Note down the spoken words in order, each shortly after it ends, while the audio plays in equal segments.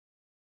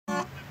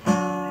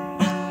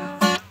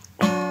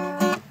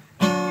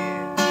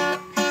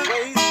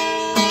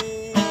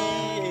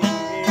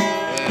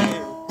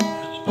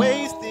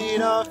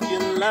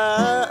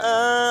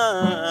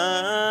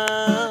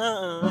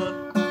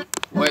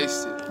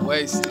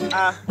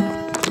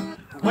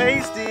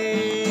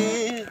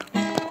Wasted.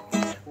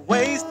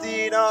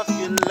 Wasted off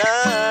your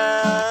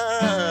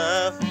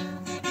love.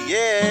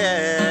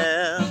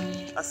 Yeah,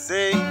 I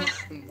say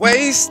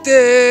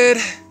wasted.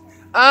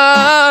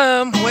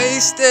 I'm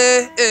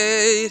wasted.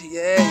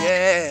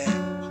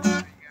 Yeah.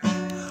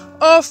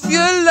 Off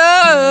your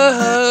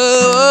love.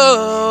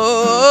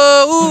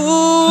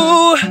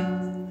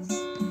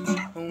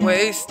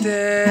 Wasted,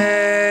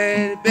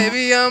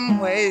 baby, I'm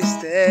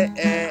wasted.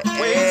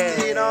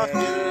 Wasted off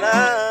your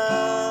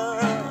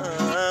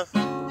love.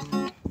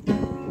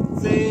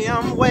 Say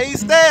I'm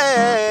wasted.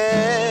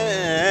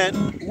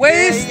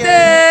 Wasted,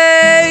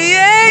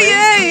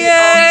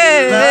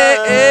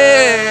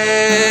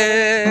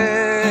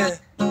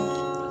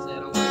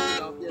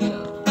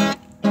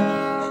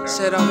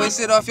 Said I'm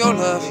wasted off your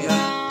love,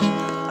 yeah.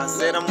 I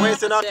said I'm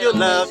wasted off your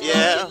love,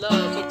 yeah.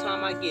 Sometimes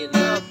I get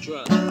love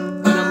drunk.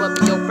 When I'm up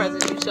in your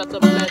presence, you such a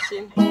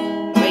blessing.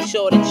 Make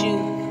sure that you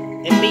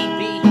and me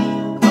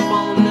be up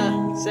on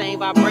the same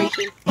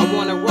vibration. I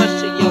wanna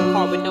rush to your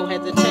heart with no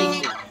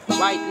hesitation.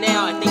 Right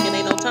now, I think it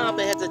ain't no time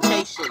for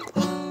hesitation.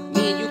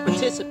 Me and you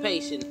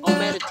participation on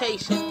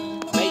meditation.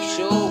 Make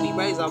sure we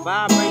raise our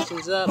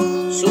vibrations up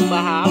super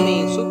high. I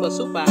mean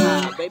super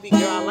high. Baby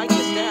girl, I like your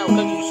style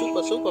cause you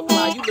super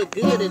fly. You look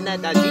good in that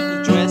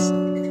Dajiki dress.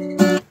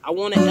 I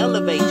wanna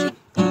elevate you.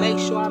 Make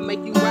sure I make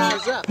you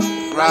rise up.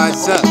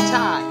 Rise up.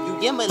 Tide.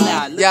 You give me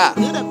loud. Look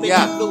good up in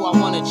that blue. I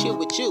wanna chill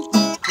with you.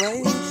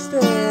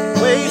 Wasted.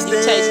 And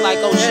you taste like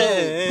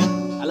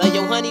Ocean. I love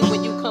your honey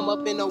when you come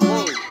up in the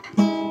room.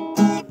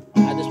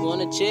 I just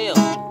wanna chill.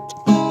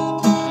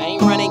 I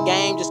ain't running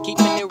game, just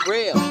keeping it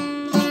real.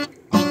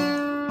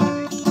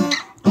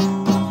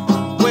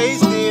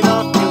 Wasted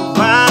off your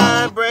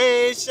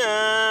vibrations.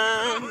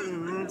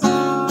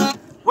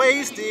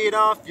 Wasted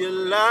off your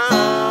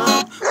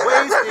love.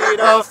 Wasted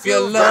off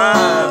your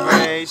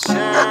vibration.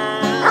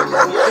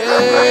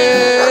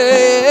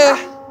 Yeah.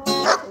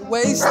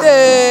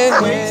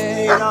 Wasted.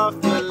 Wasted off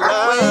your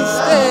love.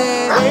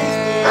 Wasted.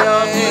 Wasted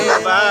off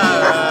your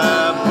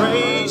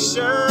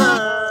vibration.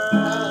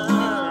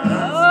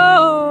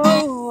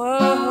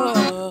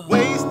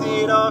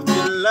 Wasted off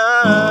your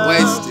love.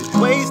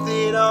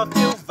 Wasted off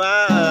your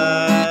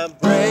vibration.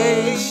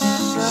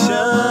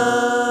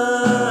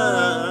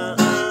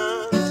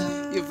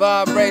 Your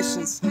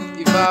vibrations.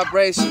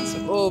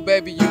 Oh,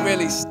 baby, you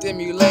really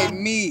stimulate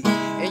me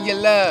and your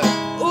love.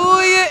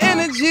 Ooh, your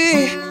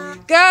energy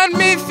got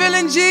me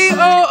feeling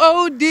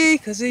G-O-O-D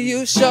 'cause of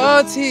you,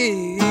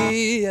 shorty.